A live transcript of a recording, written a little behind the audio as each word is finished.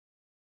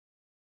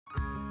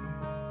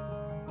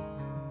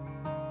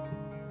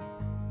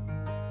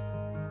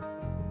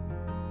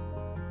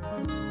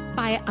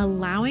by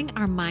allowing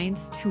our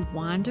minds to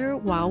wander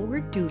while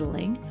we're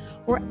doodling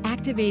or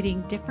activating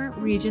different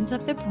regions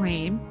of the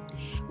brain,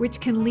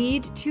 which can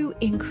lead to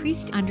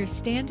increased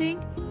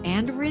understanding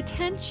and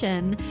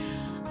retention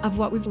of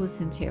what we've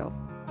listened to.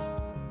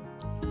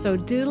 So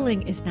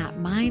doodling is not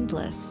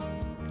mindless,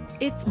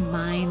 it's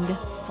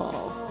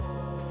mindful.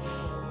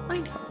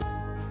 Mindful.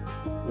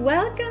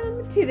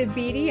 Welcome to the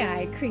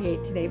BDI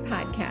Create Today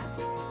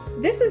podcast.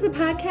 This is a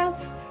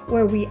podcast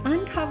where we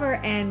uncover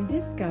and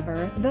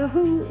discover the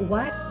who,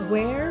 what,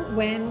 where,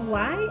 when,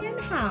 why, and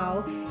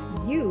how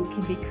you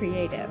can be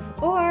creative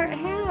or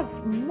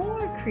have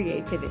more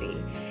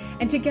creativity.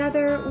 And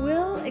together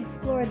we'll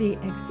explore the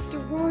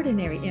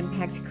extraordinary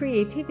impact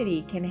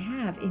creativity can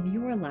have in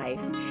your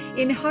life,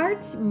 in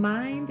heart,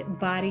 mind,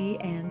 body,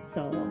 and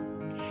soul.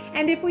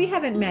 And if we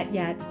haven't met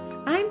yet,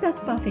 I'm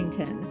Beth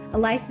Buffington, a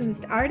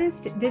licensed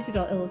artist,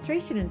 digital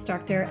illustration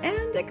instructor,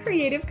 and a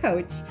creative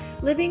coach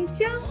living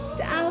just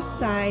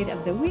outside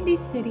of the Windy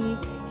City,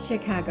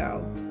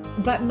 Chicago.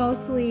 But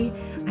mostly,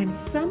 I'm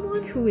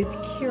someone who is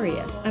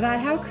curious about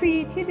how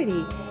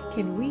creativity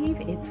can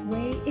weave its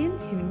way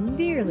into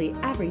nearly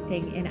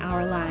everything in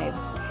our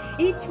lives.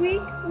 Each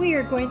week, we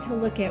are going to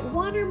look at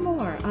one or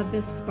more of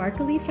the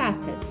sparkly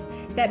facets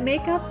that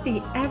make up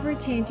the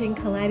ever-changing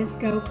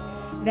kaleidoscope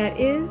that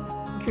is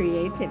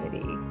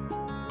creativity.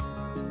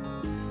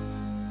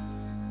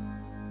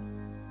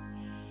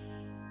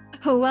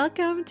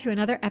 Welcome to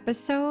another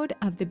episode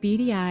of the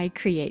BDI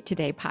Create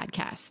Today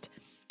podcast.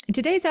 In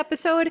today's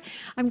episode,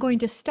 I'm going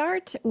to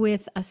start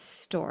with a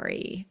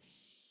story.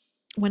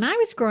 When I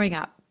was growing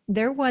up,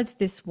 there was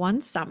this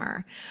one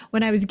summer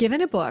when I was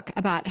given a book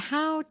about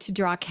how to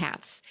draw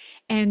cats.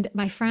 And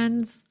my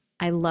friends,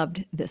 I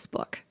loved this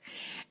book.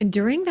 And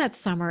during that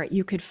summer,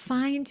 you could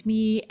find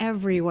me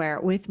everywhere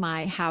with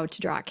my How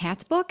to Draw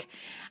Cats book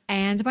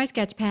and my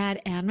sketch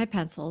pad and my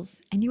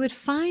pencils. And you would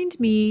find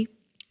me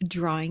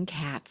drawing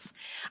cats.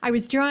 I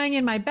was drawing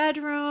in my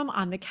bedroom,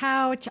 on the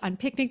couch, on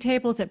picnic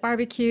tables, at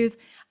barbecues.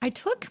 I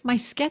took my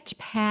sketch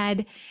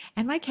pad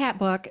and my cat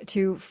book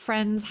to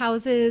friends'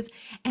 houses,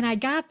 and I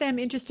got them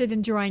interested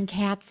in drawing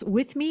cats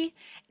with me.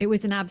 It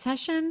was an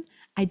obsession.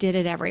 I did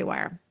it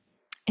everywhere.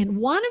 And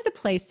one of the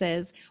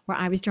places where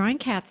I was drawing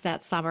cats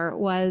that summer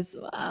was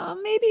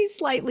maybe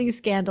slightly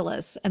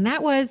scandalous, and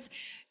that was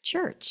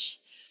church.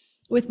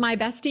 With my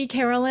bestie,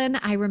 Carolyn,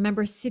 I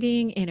remember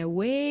sitting in a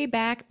way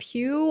back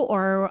pew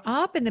or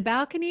up in the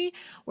balcony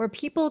where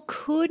people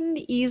couldn't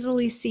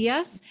easily see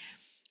us.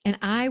 And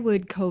I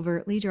would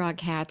covertly draw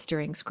cats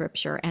during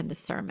scripture and the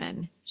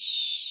sermon.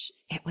 Shh,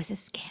 it was a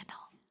scandal.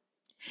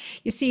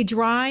 You see,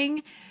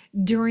 drawing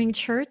during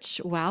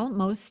church, well,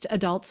 most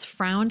adults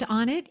frowned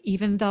on it,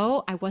 even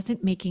though I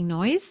wasn't making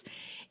noise.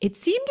 It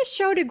seemed to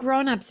show to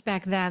grown-ups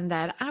back then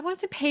that I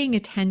wasn't paying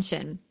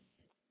attention,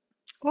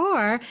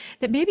 or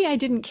that maybe I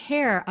didn't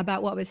care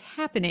about what was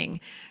happening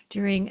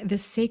during the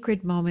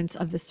sacred moments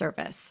of the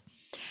service.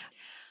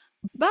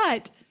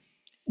 But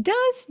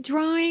does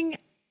drawing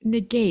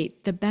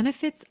negate the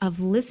benefits of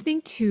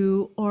listening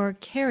to or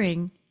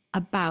caring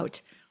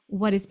about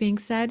what is being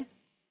said?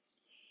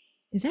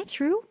 Is that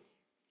true?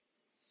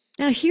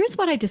 Now, here's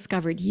what I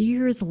discovered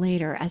years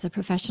later as a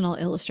professional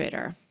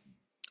illustrator.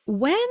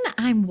 When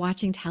I'm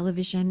watching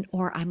television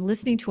or I'm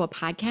listening to a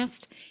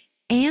podcast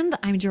and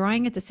I'm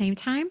drawing at the same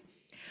time,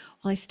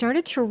 well, I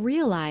started to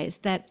realize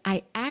that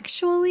I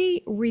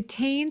actually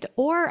retained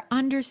or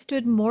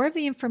understood more of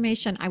the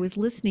information I was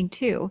listening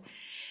to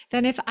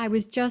than if I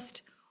was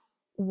just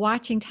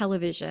watching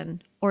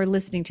television or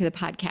listening to the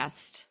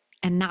podcast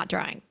and not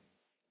drawing.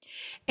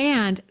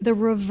 And the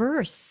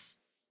reverse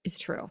is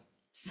true.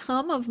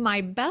 Some of my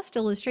best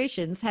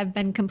illustrations have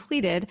been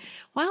completed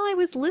while I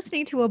was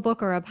listening to a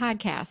book or a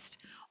podcast,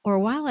 or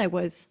while I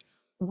was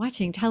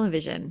watching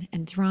television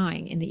and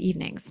drawing in the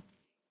evenings.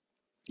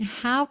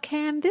 How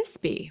can this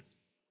be?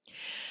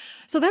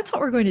 So that's what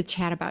we're going to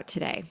chat about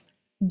today,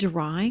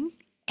 drawing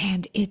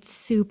and its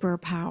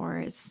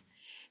superpowers.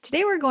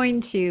 Today we're going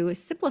to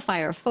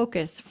simplify our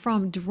focus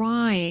from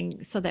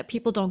drawing so that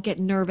people don't get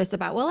nervous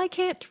about, well, I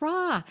can't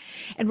draw.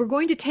 And we're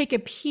going to take a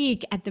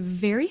peek at the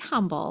very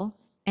humble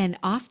and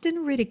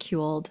often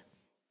ridiculed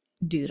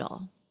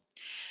doodle.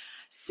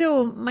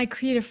 So my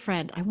creative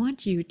friend, I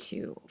want you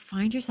to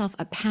find yourself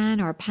a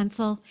pen or a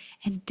pencil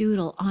and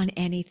doodle on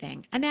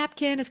anything, a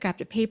napkin, a scrap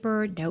of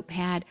paper,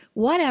 notepad,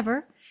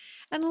 whatever,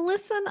 and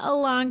listen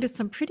along to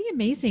some pretty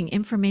amazing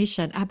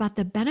information about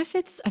the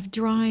benefits of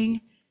drawing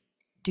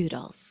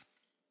doodles.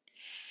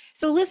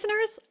 So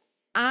listeners,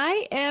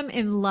 I am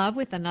in love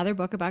with another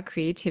book about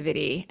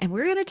creativity, and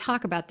we're going to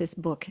talk about this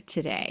book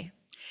today.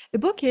 The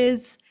book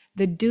is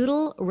The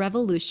Doodle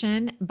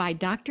Revolution by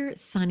Dr.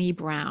 Sunni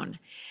Brown.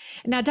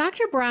 Now,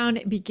 Dr. Brown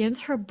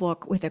begins her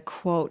book with a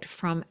quote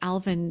from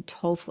Alvin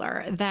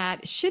Toffler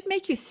that should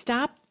make you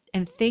stop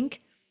and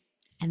think,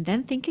 and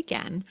then think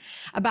again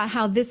about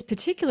how this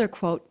particular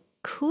quote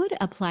could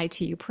apply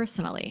to you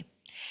personally.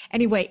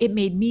 Anyway, it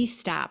made me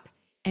stop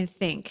and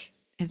think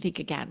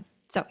again.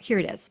 So here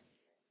it is.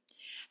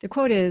 The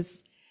quote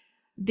is,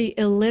 The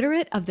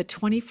illiterate of the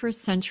 21st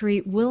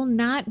century will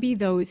not be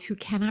those who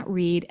cannot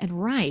read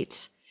and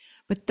write,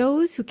 but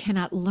those who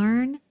cannot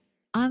learn,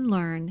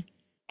 unlearn,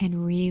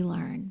 and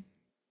relearn.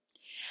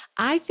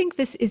 I think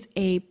this is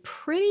a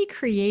pretty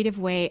creative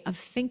way of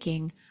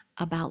thinking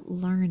about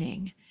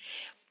learning.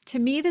 To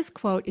me, this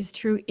quote is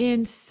true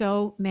in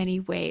so many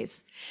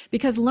ways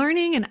because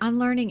learning and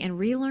unlearning and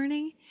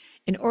relearning,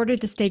 in order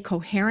to stay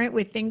coherent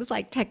with things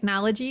like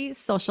technology,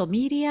 social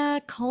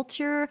media,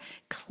 culture,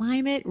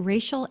 climate,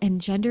 racial and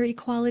gender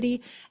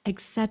equality,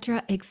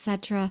 etc.,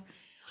 etc.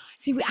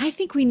 See, I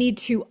think we need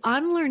to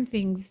unlearn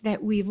things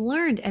that we've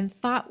learned and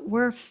thought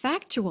were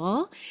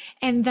factual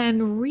and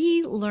then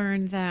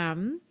relearn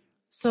them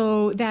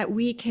so that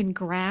we can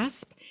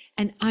grasp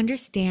and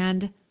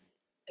understand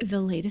the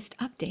latest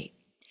update.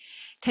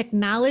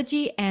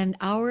 Technology and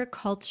our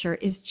culture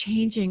is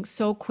changing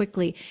so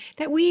quickly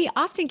that we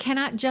often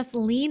cannot just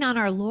lean on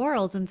our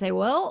laurels and say,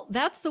 well,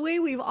 that's the way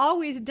we've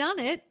always done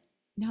it.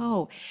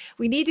 No,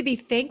 we need to be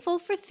thankful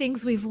for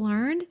things we've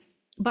learned,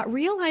 but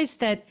realize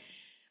that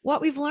what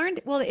we've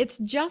learned, well, it's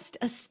just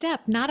a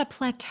step, not a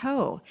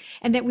plateau,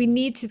 and that we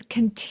need to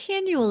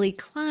continually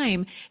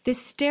climb this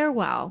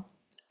stairwell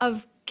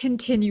of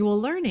continual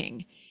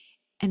learning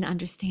and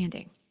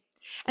understanding.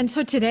 And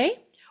so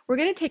today, we're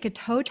going to take a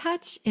toe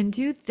touch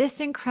into this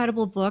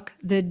incredible book,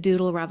 The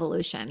Doodle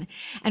Revolution.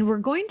 And we're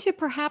going to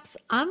perhaps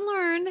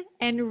unlearn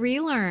and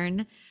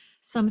relearn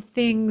some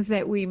things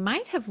that we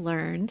might have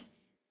learned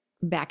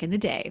back in the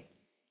day.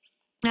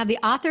 Now, the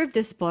author of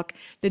this book,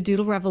 The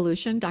Doodle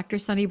Revolution, Dr.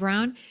 Sunni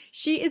Brown,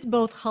 she is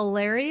both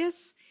hilarious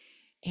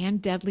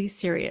and deadly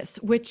serious,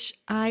 which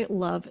I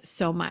love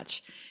so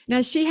much.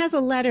 Now, she has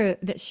a letter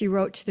that she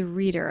wrote to the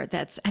reader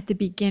that's at the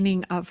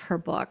beginning of her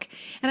book.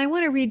 And I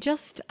want to read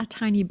just a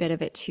tiny bit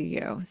of it to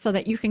you so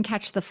that you can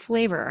catch the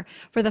flavor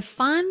for the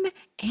fun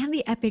and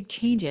the epic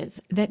changes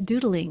that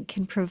doodling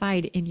can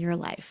provide in your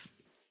life.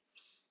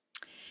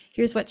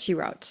 Here's what she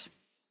wrote.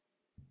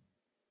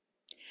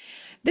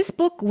 This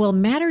book will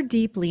matter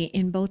deeply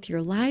in both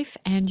your life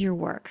and your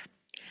work.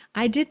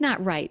 I did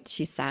not write,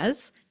 she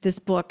says, this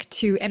book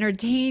to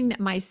entertain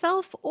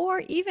myself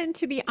or even,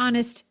 to be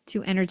honest,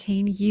 to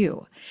entertain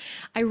you.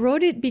 I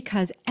wrote it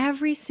because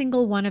every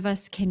single one of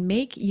us can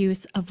make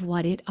use of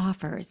what it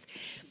offers.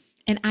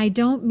 And I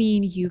don't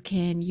mean you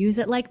can use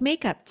it like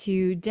makeup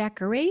to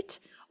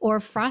decorate or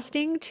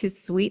frosting to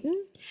sweeten.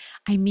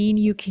 I mean,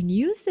 you can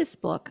use this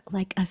book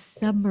like a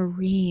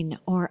submarine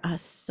or a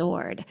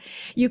sword.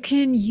 You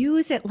can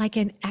use it like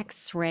an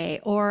X-ray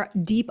or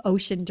deep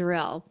ocean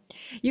drill.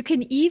 You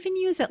can even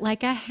use it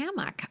like a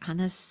hammock on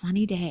a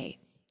sunny day.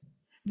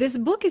 This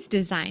book is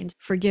designed,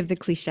 forgive the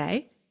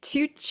cliche,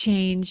 to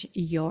change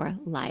your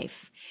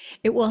life.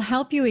 It will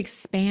help you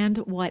expand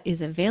what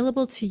is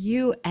available to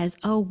you as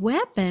a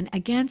weapon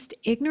against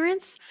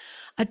ignorance,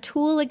 a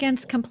tool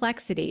against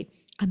complexity,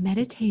 a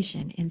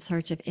meditation in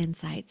search of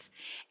insights,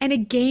 and a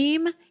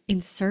game in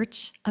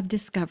search of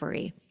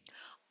discovery.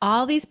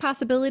 All these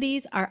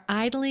possibilities are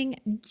idling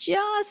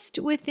just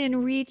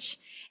within reach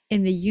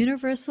in the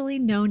universally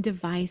known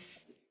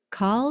device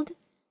called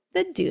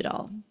the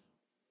Doodle.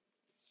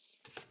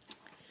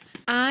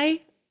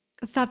 I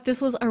thought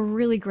this was a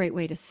really great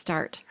way to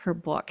start her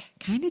book,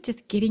 kind of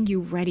just getting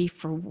you ready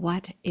for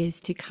what is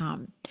to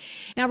come.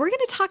 Now, we're going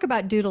to talk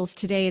about doodles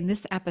today in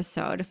this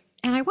episode,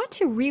 and I want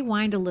to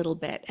rewind a little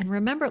bit and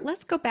remember,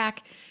 let's go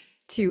back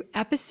to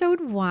episode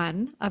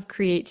 1 of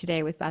Create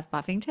Today with Beth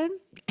Buffington,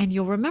 and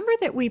you'll remember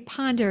that we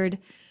pondered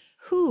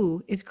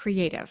who is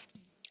creative.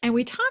 And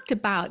we talked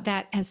about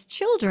that as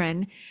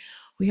children,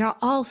 we are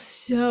all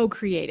so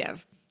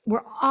creative.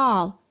 We're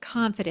all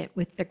confident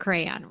with the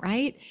crayon,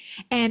 right?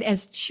 And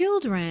as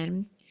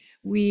children,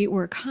 we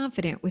were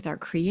confident with our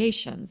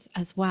creations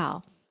as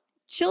well.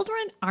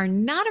 Children are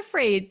not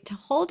afraid to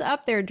hold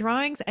up their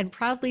drawings and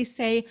proudly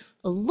say,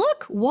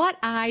 look what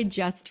I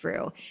just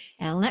drew.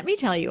 And let me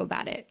tell you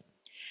about it.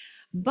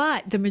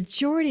 But the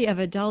majority of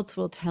adults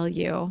will tell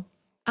you,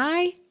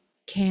 I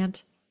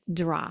can't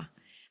draw.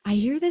 I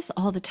hear this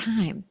all the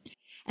time.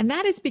 And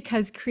that is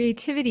because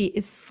creativity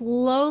is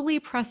slowly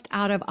pressed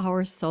out of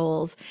our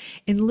souls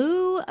in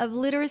lieu of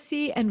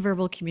literacy and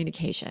verbal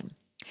communication.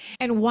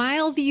 And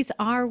while these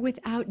are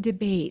without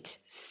debate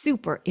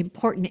super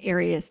important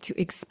areas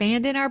to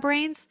expand in our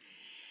brains,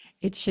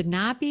 it should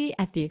not be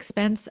at the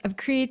expense of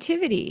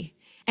creativity.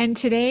 And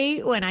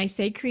today, when I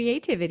say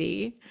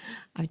creativity,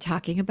 I'm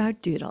talking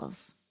about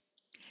doodles.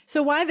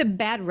 So why the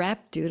bad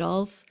rep,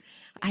 doodles?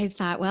 I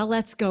thought, well,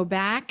 let's go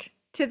back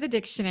to the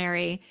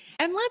dictionary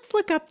and let's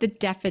look up the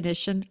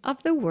definition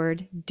of the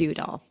word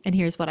doodle. And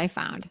here's what I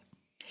found.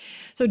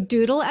 So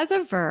doodle as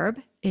a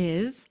verb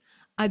is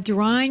a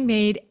drawing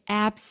made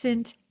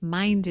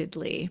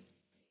absent-mindedly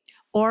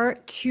or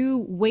to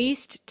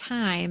waste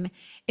time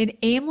in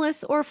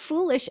aimless or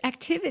foolish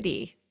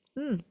activity.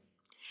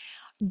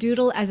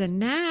 Doodle as a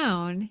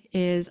noun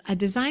is a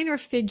design or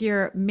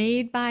figure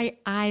made by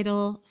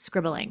idle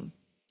scribbling.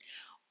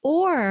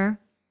 Or,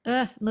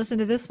 listen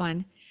to this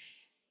one,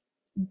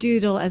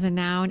 doodle as a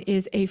noun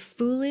is a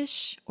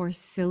foolish or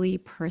silly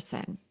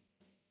person.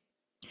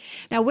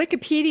 Now,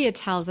 Wikipedia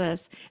tells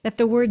us that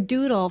the word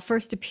doodle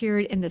first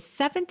appeared in the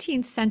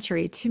 17th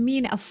century to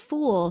mean a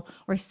fool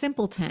or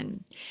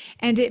simpleton,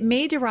 and it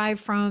may derive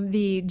from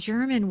the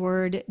German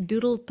word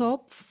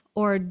Doodletopf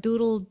or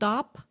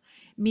Doodledop,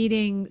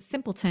 meaning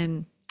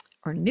simpleton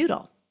or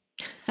noodle.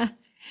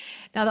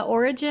 Now, the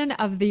origin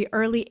of the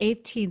early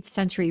 18th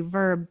century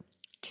verb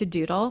to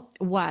doodle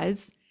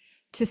was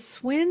to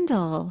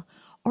swindle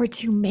or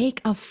to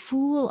make a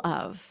fool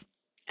of.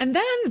 And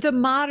then the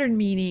modern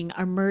meaning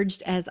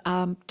emerged as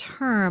a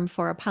term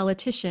for a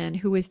politician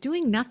who was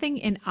doing nothing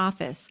in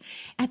office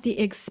at the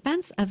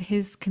expense of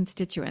his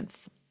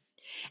constituents.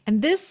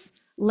 And this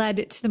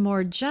led to the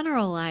more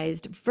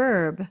generalized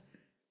verb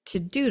to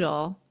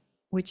doodle,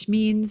 which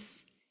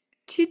means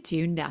to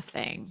do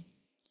nothing.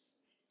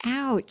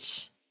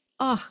 Ouch.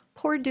 Oh,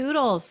 poor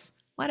doodles.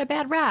 What a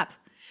bad rap.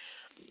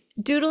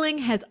 Doodling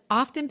has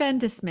often been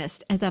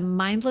dismissed as a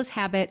mindless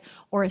habit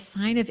or a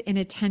sign of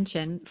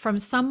inattention from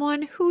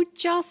someone who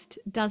just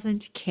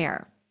doesn't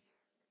care.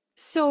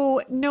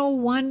 So no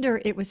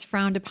wonder it was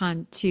frowned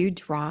upon to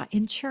draw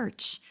in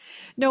church.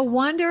 No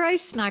wonder I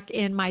snuck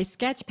in my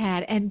sketch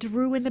pad and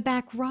drew in the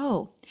back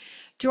row.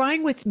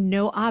 Drawing with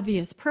no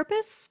obvious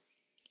purpose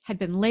had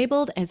been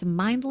labeled as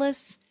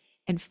mindless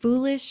and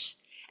foolish,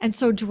 and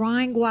so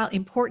drawing while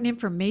important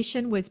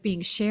information was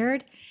being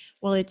shared,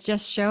 well, it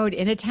just showed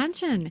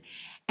inattention,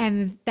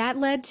 and that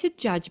led to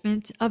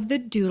judgment of the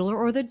doodler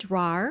or the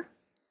drawer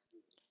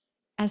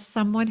as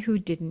someone who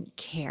didn't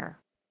care.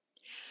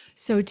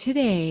 So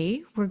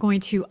today we're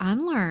going to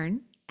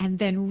unlearn and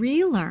then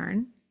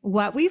relearn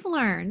what we've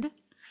learned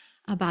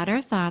about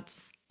our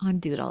thoughts on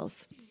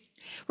doodles.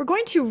 We're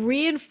going to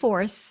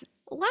reinforce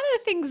a lot of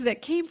the things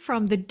that came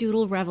from the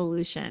Doodle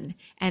Revolution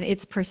and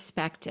its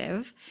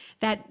perspective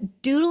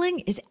that doodling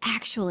is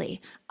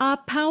actually a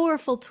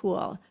powerful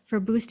tool for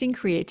boosting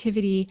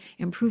creativity,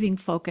 improving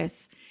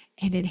focus,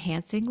 and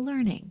enhancing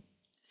learning.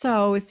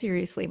 So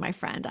seriously, my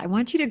friend, I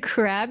want you to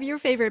grab your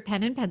favorite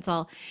pen and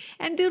pencil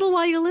and doodle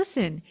while you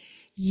listen.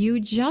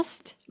 You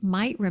just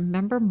might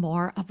remember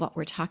more of what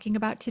we're talking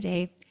about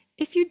today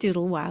if you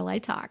doodle while I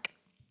talk.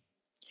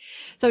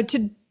 So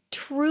to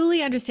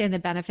truly understand the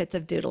benefits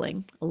of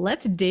doodling,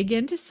 let's dig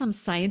into some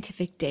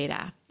scientific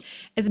data.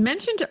 As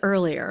mentioned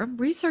earlier,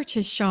 research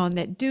has shown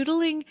that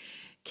doodling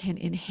can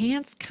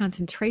enhance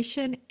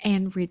concentration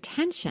and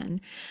retention,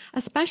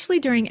 especially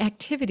during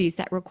activities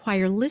that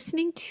require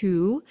listening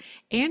to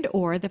and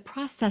or the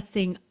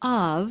processing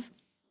of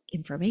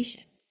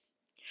information.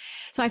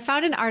 So I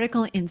found an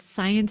article in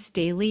Science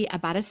Daily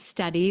about a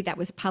study that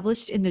was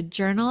published in the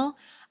journal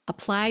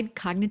Applied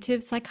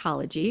Cognitive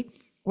Psychology,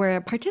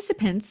 where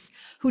participants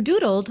who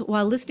doodled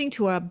while listening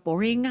to a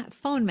boring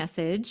phone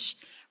message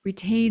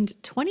retained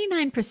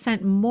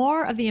 29%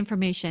 more of the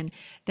information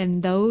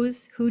than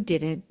those who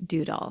didn't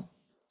doodle.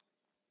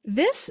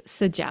 This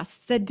suggests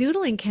that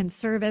doodling can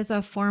serve as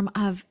a form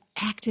of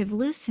active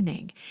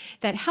listening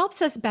that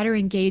helps us better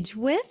engage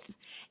with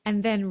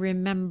and then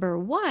remember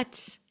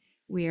what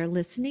we are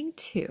listening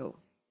to.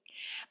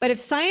 But if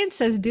science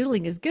says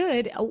doodling is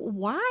good,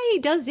 why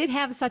does it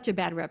have such a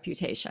bad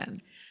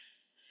reputation?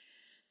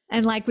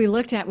 And like we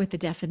looked at with the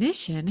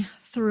definition,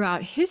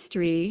 throughout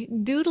history,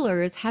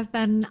 doodlers have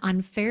been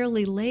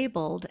unfairly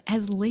labeled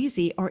as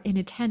lazy or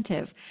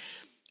inattentive,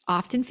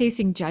 often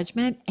facing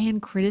judgment and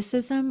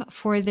criticism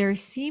for their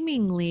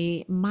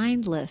seemingly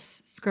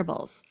mindless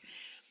scribbles.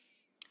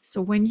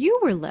 So when you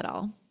were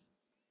little,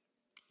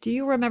 do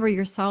you remember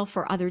yourself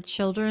or other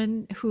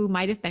children who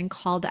might have been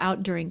called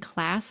out during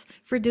class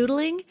for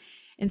doodling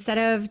instead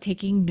of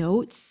taking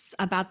notes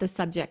about the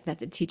subject that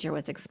the teacher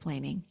was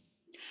explaining?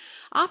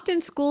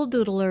 Often school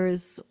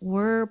doodlers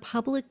were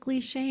publicly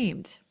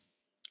shamed.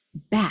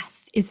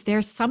 Beth, is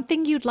there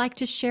something you'd like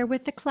to share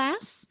with the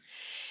class?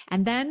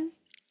 And then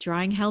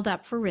drawing held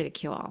up for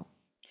ridicule.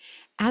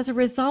 As a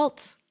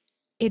result,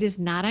 it is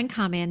not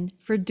uncommon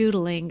for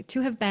doodling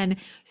to have been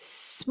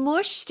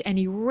smushed and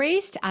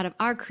erased out of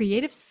our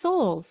creative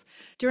souls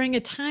during a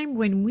time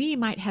when we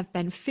might have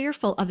been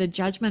fearful of the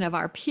judgment of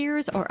our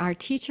peers or our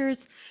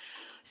teachers.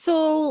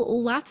 So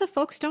lots of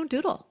folks don't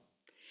doodle.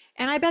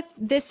 And I bet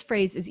this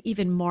phrase is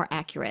even more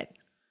accurate.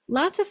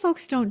 Lots of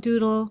folks don't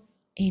doodle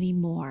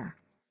anymore.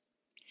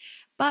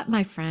 But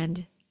my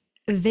friend,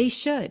 they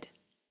should,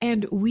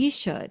 and we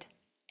should,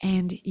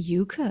 and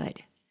you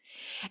could.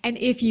 And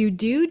if you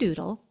do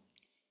doodle,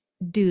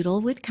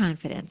 doodle with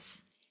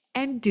confidence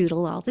and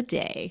doodle all the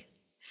day.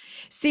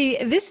 See,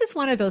 this is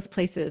one of those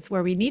places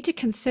where we need to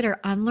consider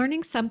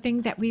unlearning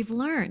something that we've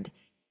learned.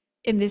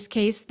 In this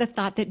case, the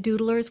thought that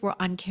doodlers were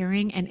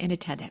uncaring and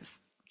inattentive.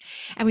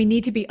 And we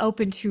need to be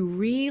open to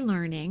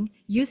relearning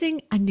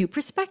using a new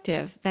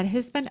perspective that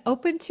has been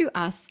opened to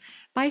us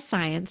by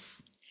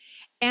science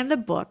and the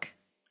book,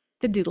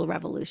 The Doodle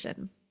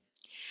Revolution.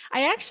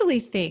 I actually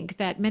think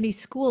that many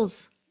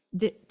schools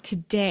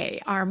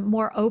today are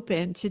more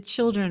open to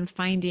children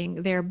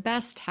finding their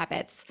best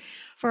habits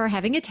for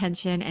having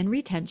attention and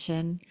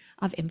retention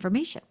of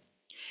information.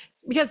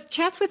 Because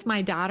chats with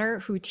my daughter,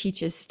 who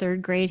teaches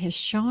third grade, has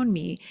shown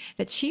me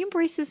that she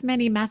embraces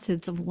many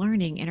methods of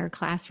learning in her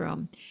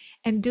classroom.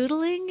 And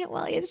doodling,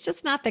 well, it's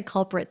just not the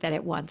culprit that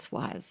it once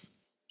was.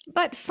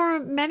 But for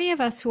many of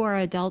us who are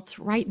adults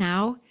right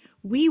now,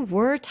 we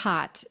were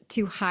taught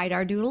to hide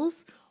our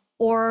doodles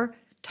or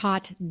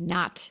taught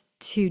not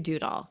to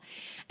doodle.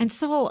 And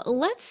so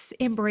let's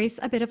embrace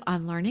a bit of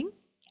unlearning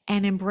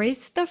and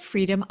embrace the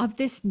freedom of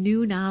this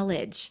new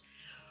knowledge.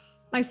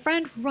 My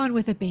friend, run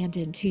with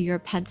abandon to your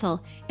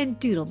pencil and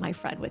doodle, my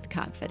friend, with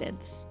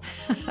confidence.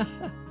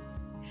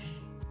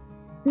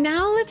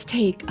 Now let's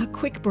take a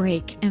quick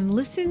break and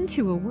listen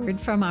to a word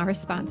from our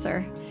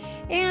sponsor.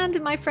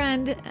 And my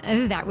friend,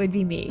 that would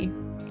be me.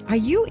 Are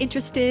you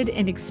interested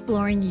in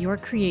exploring your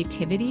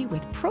creativity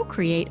with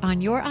Procreate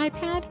on your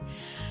iPad?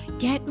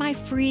 Get my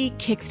free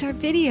Kickstart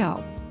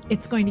video.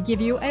 It's going to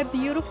give you a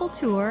beautiful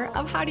tour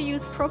of how to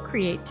use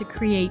Procreate to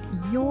create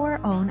your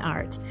own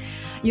art.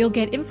 You'll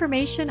get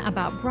information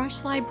about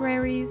brush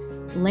libraries,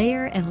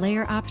 layer and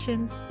layer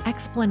options,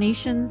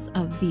 explanations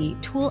of the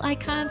tool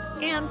icons,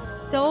 and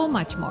so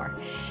much more.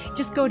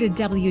 Just go to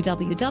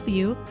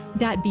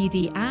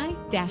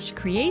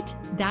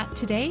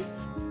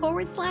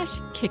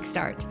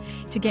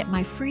www.bdi-create.today/Kickstart to get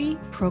my free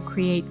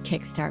Procreate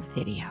Kickstart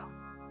video.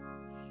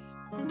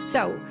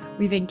 So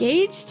we've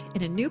engaged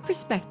in a new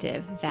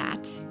perspective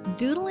that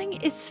doodling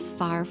is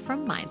far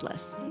from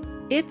mindless.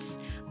 It's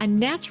a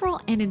natural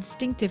and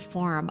instinctive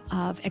form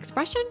of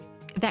expression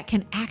that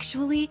can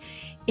actually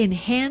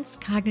enhance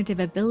cognitive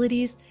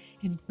abilities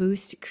and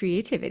boost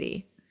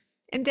creativity.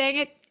 And dang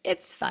it,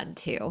 it's fun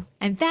too.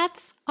 And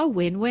that's a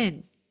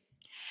win-win.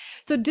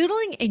 So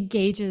doodling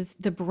engages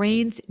the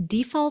brain's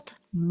default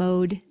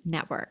mode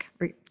network.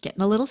 We're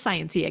getting a little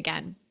sciencey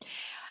again.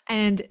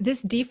 And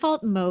this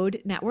default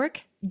mode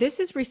network,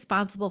 this is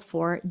responsible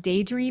for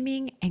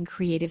daydreaming and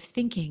creative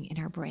thinking in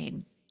our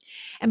brain.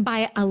 And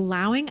by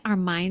allowing our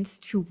minds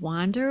to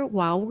wander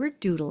while we're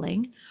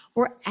doodling,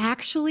 we're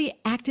actually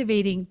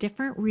activating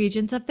different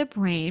regions of the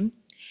brain,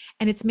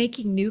 and it's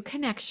making new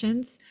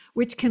connections,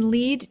 which can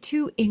lead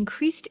to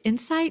increased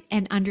insight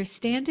and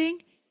understanding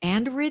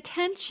and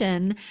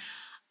retention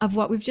of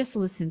what we've just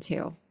listened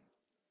to.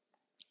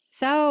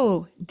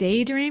 So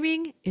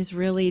daydreaming is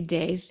really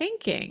day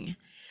thinking.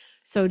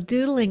 So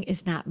doodling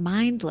is not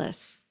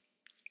mindless,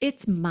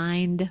 it's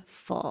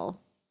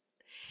mindful.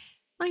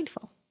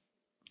 Mindful.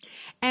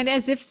 And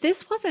as if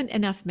this wasn't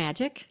enough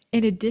magic,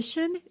 in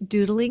addition,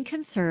 doodling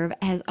can serve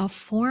as a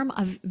form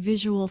of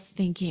visual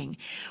thinking,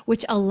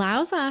 which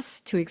allows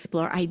us to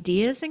explore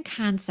ideas and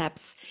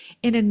concepts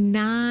in a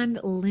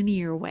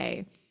non-linear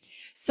way.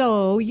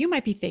 So you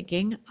might be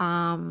thinking,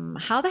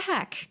 how the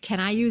heck can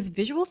I use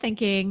visual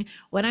thinking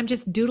when I'm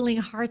just doodling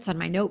hearts on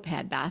my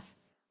notepad, Beth?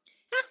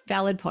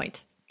 Valid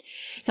point.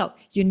 So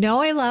you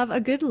know I love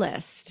a good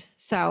list.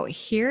 So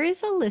here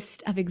is a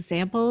list of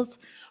examples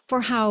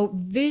for how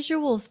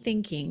visual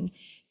thinking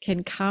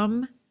can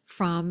come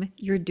from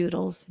your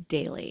doodles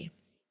daily.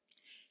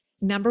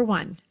 Number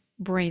 1,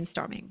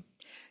 brainstorming.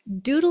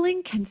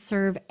 Doodling can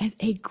serve as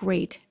a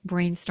great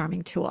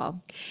brainstorming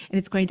tool, and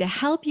it's going to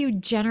help you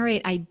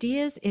generate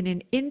ideas in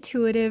an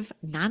intuitive,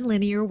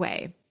 nonlinear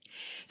way.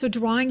 So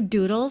drawing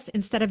doodles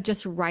instead of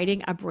just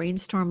writing a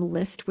brainstorm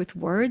list with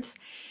words,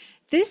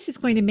 this is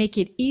going to make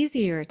it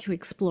easier to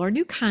explore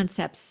new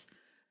concepts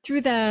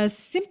through the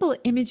simple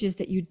images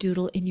that you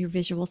doodle in your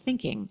visual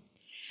thinking.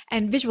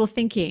 And visual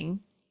thinking,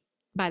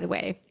 by the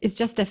way, is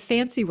just a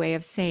fancy way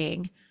of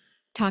saying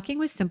talking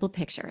with simple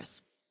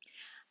pictures.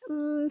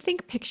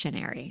 Think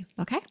Pictionary,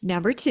 okay?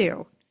 Number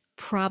 2,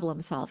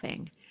 problem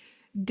solving.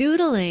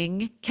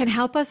 Doodling can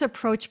help us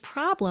approach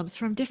problems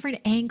from different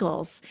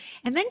angles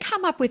and then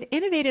come up with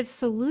innovative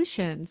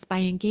solutions by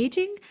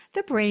engaging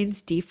the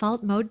brain's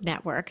default mode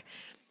network,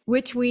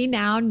 which we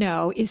now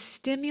know is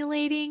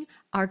stimulating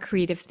our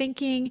creative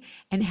thinking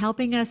and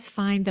helping us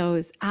find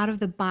those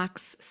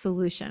out-of-the-box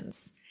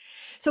solutions.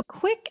 So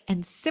quick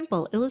and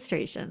simple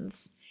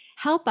illustrations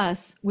help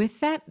us with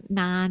that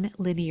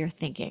non-linear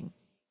thinking.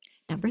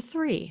 Number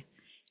 3,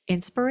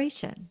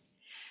 inspiration.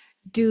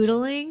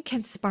 Doodling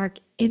can spark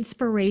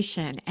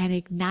inspiration and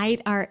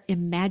ignite our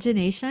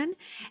imagination,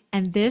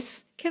 and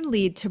this can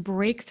lead to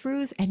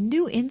breakthroughs and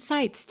new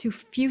insights to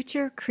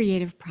future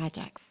creative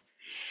projects.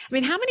 I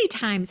mean, how many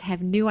times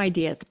have new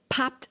ideas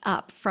popped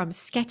up from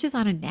sketches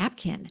on a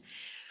napkin?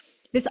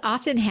 This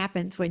often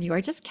happens when you are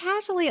just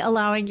casually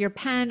allowing your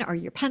pen or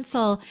your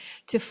pencil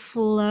to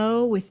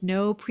flow with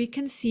no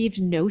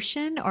preconceived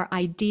notion or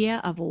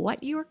idea of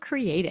what you're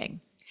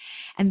creating.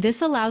 And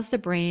this allows the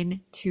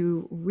brain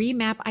to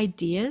remap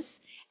ideas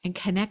and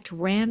connect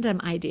random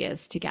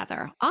ideas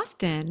together,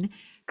 often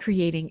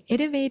creating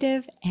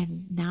innovative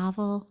and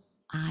novel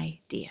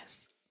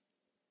ideas.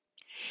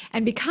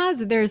 And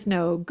because there's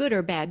no good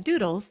or bad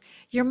doodles,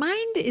 your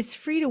mind is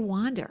free to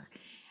wander.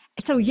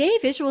 So yay,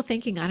 visual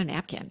thinking on a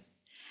napkin.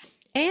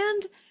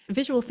 And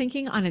visual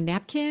thinking on a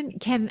napkin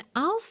can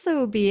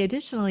also be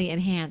additionally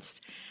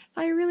enhanced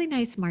by a really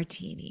nice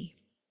martini.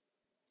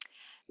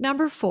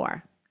 Number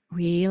 4,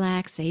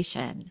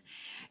 relaxation.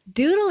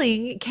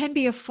 Doodling can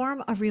be a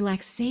form of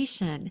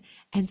relaxation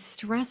and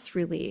stress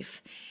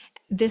relief.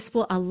 This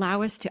will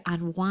allow us to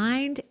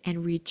unwind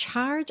and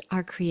recharge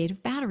our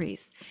creative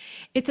batteries.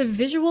 It's a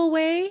visual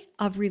way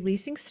of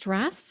releasing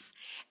stress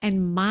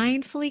and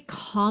mindfully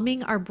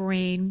calming our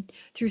brain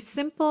through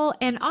simple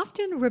and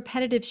often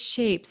repetitive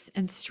shapes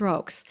and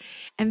strokes.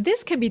 And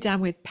this can be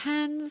done with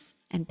pens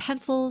and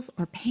pencils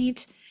or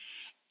paint.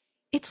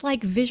 It's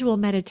like visual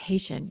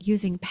meditation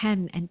using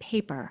pen and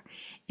paper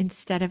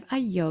instead of a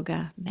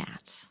yoga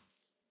mat.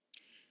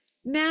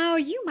 Now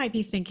you might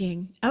be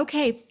thinking,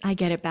 okay, I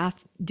get it,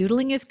 Beth.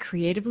 Doodling is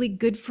creatively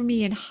good for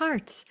me in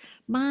heart,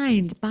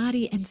 mind,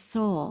 body, and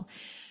soul.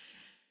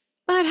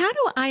 But how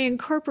do I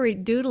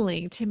incorporate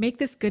doodling to make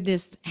this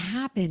goodness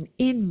happen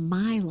in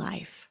my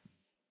life?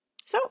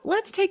 So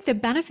let's take the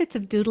benefits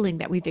of doodling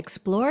that we've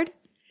explored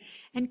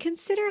and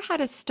consider how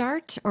to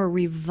start or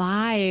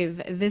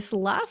revive this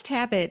lost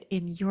habit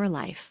in your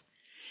life.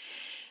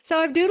 So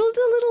I've doodled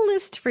a little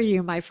list for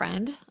you, my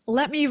friend.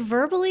 Let me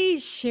verbally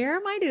share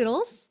my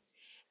doodles.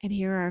 And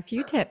here are a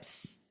few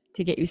tips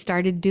to get you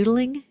started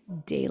doodling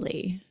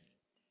daily.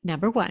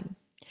 Number 1,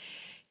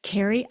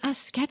 carry a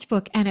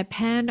sketchbook and a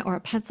pen or a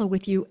pencil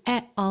with you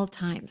at all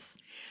times.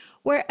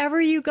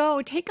 Wherever you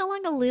go, take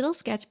along a little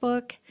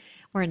sketchbook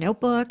or a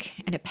notebook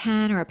and a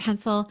pen or a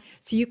pencil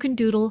so you can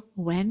doodle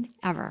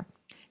whenever.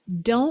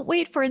 Don't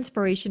wait for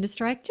inspiration to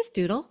strike, just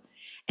doodle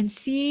and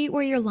see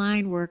where your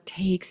line work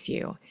takes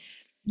you.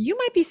 You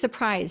might be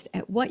surprised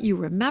at what you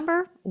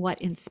remember,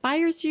 what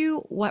inspires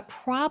you, what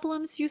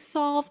problems you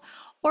solve,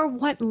 or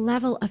what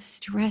level of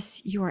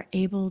stress you are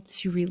able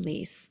to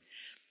release.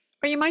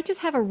 Or you might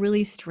just have a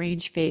really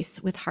strange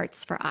face with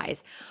hearts for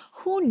eyes.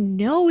 Who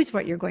knows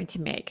what you're going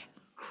to make?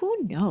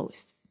 Who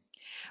knows?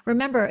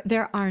 Remember,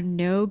 there are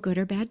no good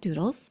or bad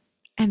doodles,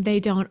 and they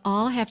don't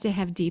all have to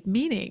have deep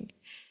meaning.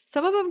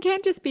 Some of them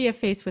can just be a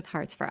face with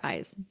hearts for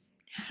eyes.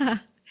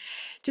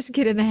 Just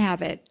get in the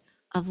habit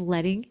of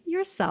letting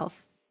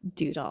yourself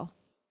doodle.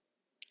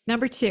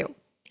 Number 2,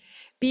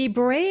 be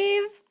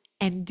brave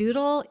and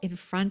doodle in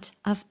front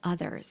of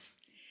others.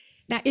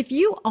 Now, if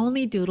you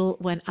only doodle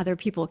when other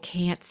people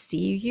can't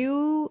see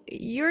you,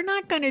 you're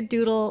not going to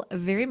doodle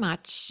very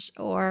much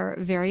or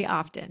very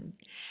often.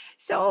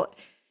 So,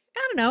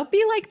 I don't know,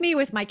 be like me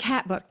with my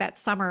cat book that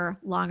summer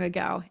long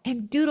ago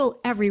and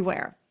doodle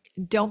everywhere.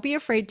 Don't be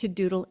afraid to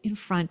doodle in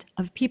front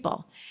of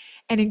people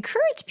and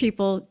encourage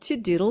people to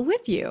doodle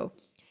with you.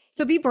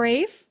 So be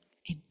brave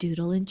and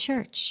doodle in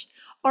church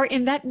or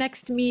in that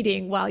next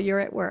meeting while you're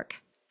at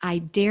work. I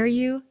dare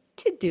you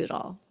to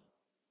doodle.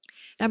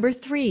 Number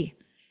 3,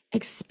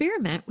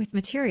 experiment with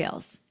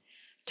materials.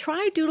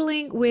 Try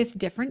doodling with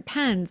different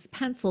pens,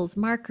 pencils,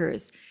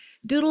 markers.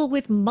 Doodle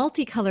with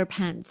multicolor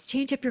pens.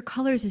 Change up your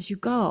colors as you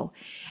go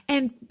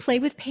and play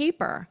with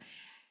paper.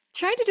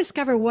 Try to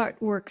discover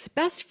what works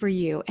best for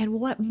you and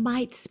what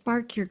might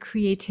spark your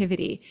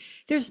creativity.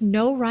 There's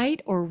no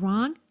right or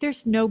wrong.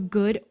 There's no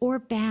good or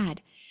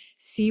bad.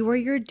 See where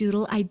your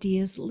doodle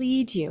ideas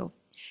lead you.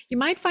 You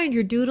might find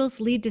your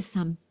doodles lead to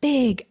some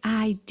big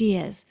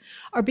ideas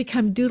or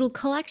become doodle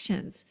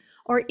collections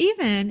or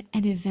even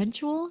an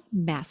eventual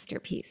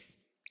masterpiece.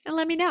 And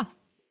let me know.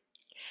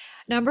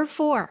 Number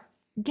 4,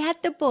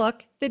 get the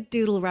book, The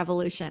Doodle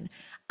Revolution.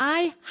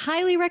 I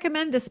highly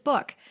recommend this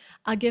book.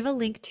 I'll give a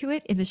link to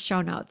it in the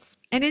show notes.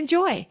 And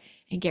enjoy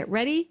and get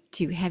ready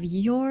to have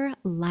your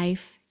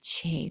life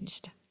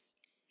changed.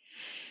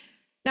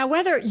 Now,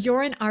 whether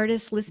you're an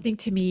artist listening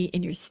to me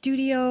in your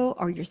studio,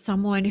 or you're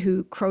someone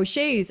who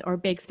crochets or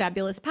bakes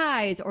fabulous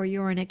pies, or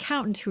you're an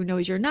accountant who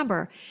knows your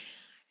number,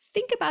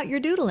 think about your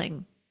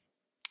doodling.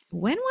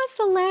 When was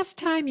the last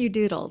time you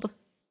doodled?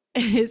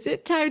 Is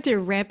it time to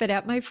ramp it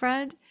up, my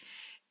friend?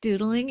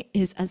 Doodling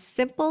is a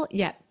simple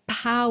yet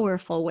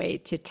powerful way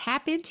to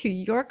tap into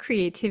your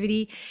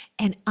creativity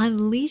and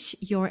unleash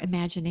your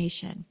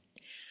imagination.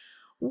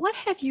 What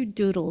have you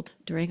doodled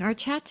during our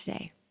chat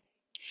today?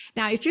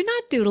 Now, if you're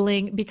not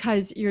doodling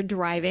because you're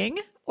driving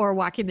or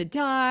walking the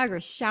dog or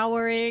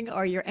showering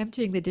or you're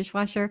emptying the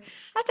dishwasher,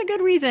 that's a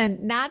good reason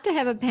not to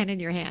have a pen in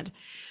your hand.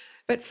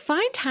 But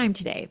find time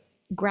today,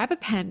 grab a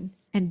pen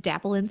and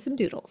dabble in some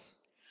doodles.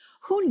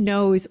 Who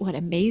knows what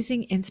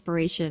amazing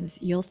inspirations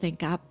you'll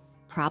think up,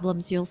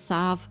 problems you'll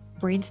solve,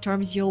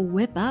 brainstorms you'll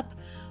whip up,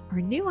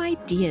 or new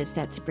ideas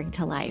that spring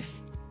to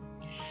life.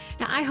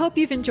 Now, I hope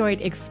you've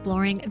enjoyed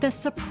exploring the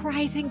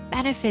surprising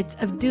benefits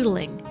of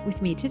doodling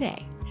with me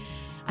today.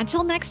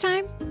 Until next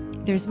time,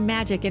 there's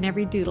magic in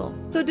every doodle,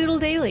 so doodle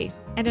daily.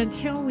 And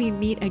until we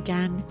meet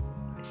again,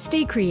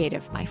 stay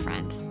creative, my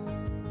friend.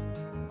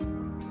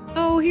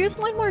 Oh, here's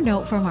one more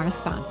note from our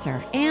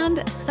sponsor, and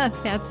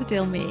that's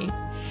still me.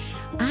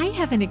 I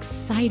have an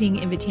exciting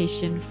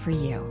invitation for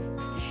you.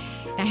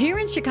 Now, here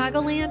in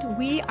Chicagoland,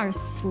 we are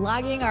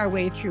slogging our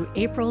way through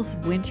April's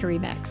wintry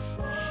mix.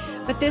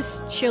 But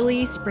this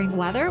chilly spring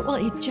weather, well,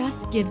 it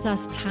just gives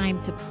us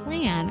time to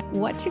plan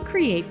what to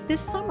create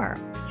this summer.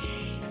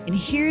 And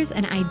here's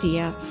an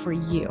idea for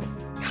you.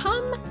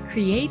 Come come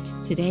create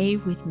today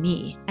with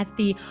me at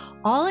the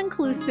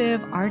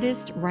all-inclusive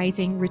Artist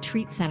Rising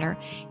Retreat Center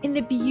in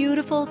the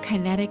beautiful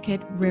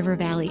Connecticut River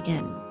Valley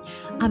Inn.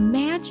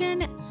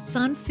 Imagine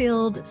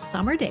sun-filled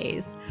summer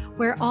days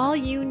where all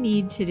you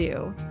need to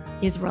do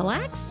is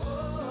relax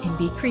and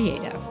be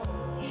creative.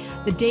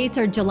 The dates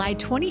are July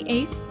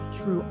 28th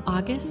through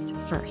August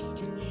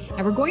 1st.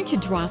 And we're going to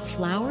draw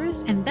flowers,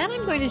 and then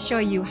I'm going to show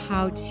you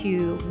how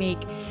to make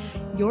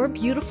your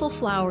beautiful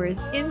flowers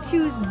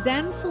into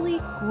zenfully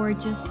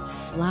gorgeous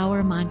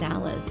flower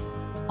mandalas,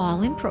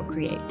 all in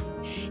Procreate.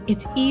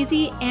 It's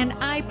easy, and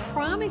I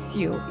promise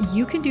you,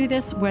 you can do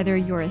this whether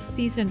you're a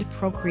seasoned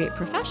Procreate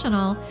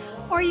professional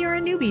or you're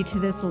a newbie to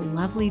this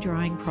lovely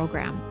drawing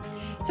program.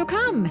 So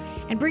come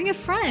and bring a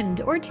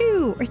friend or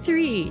two or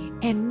three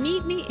and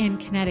meet me in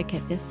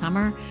Connecticut this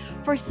summer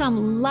for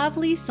some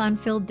lovely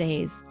sun-filled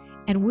days,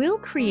 and we'll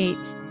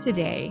create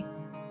today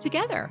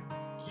together.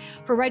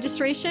 For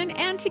registration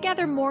and to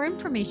gather more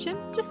information,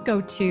 just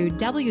go to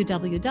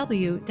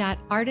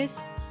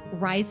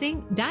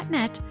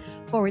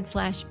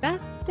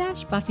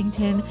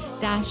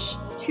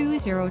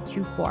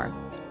www.artistsrising.net/Beth-Buffington-2024.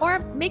 Or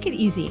make it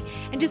easy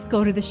and just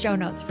go to the show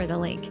notes for the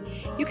link.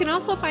 You can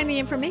also find the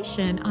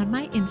information on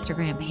my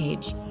Instagram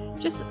page.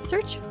 Just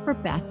search for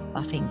Beth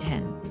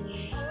Buffington.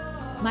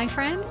 My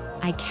friend,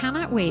 I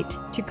cannot wait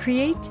to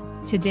create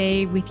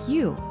today with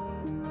you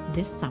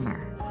this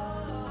summer.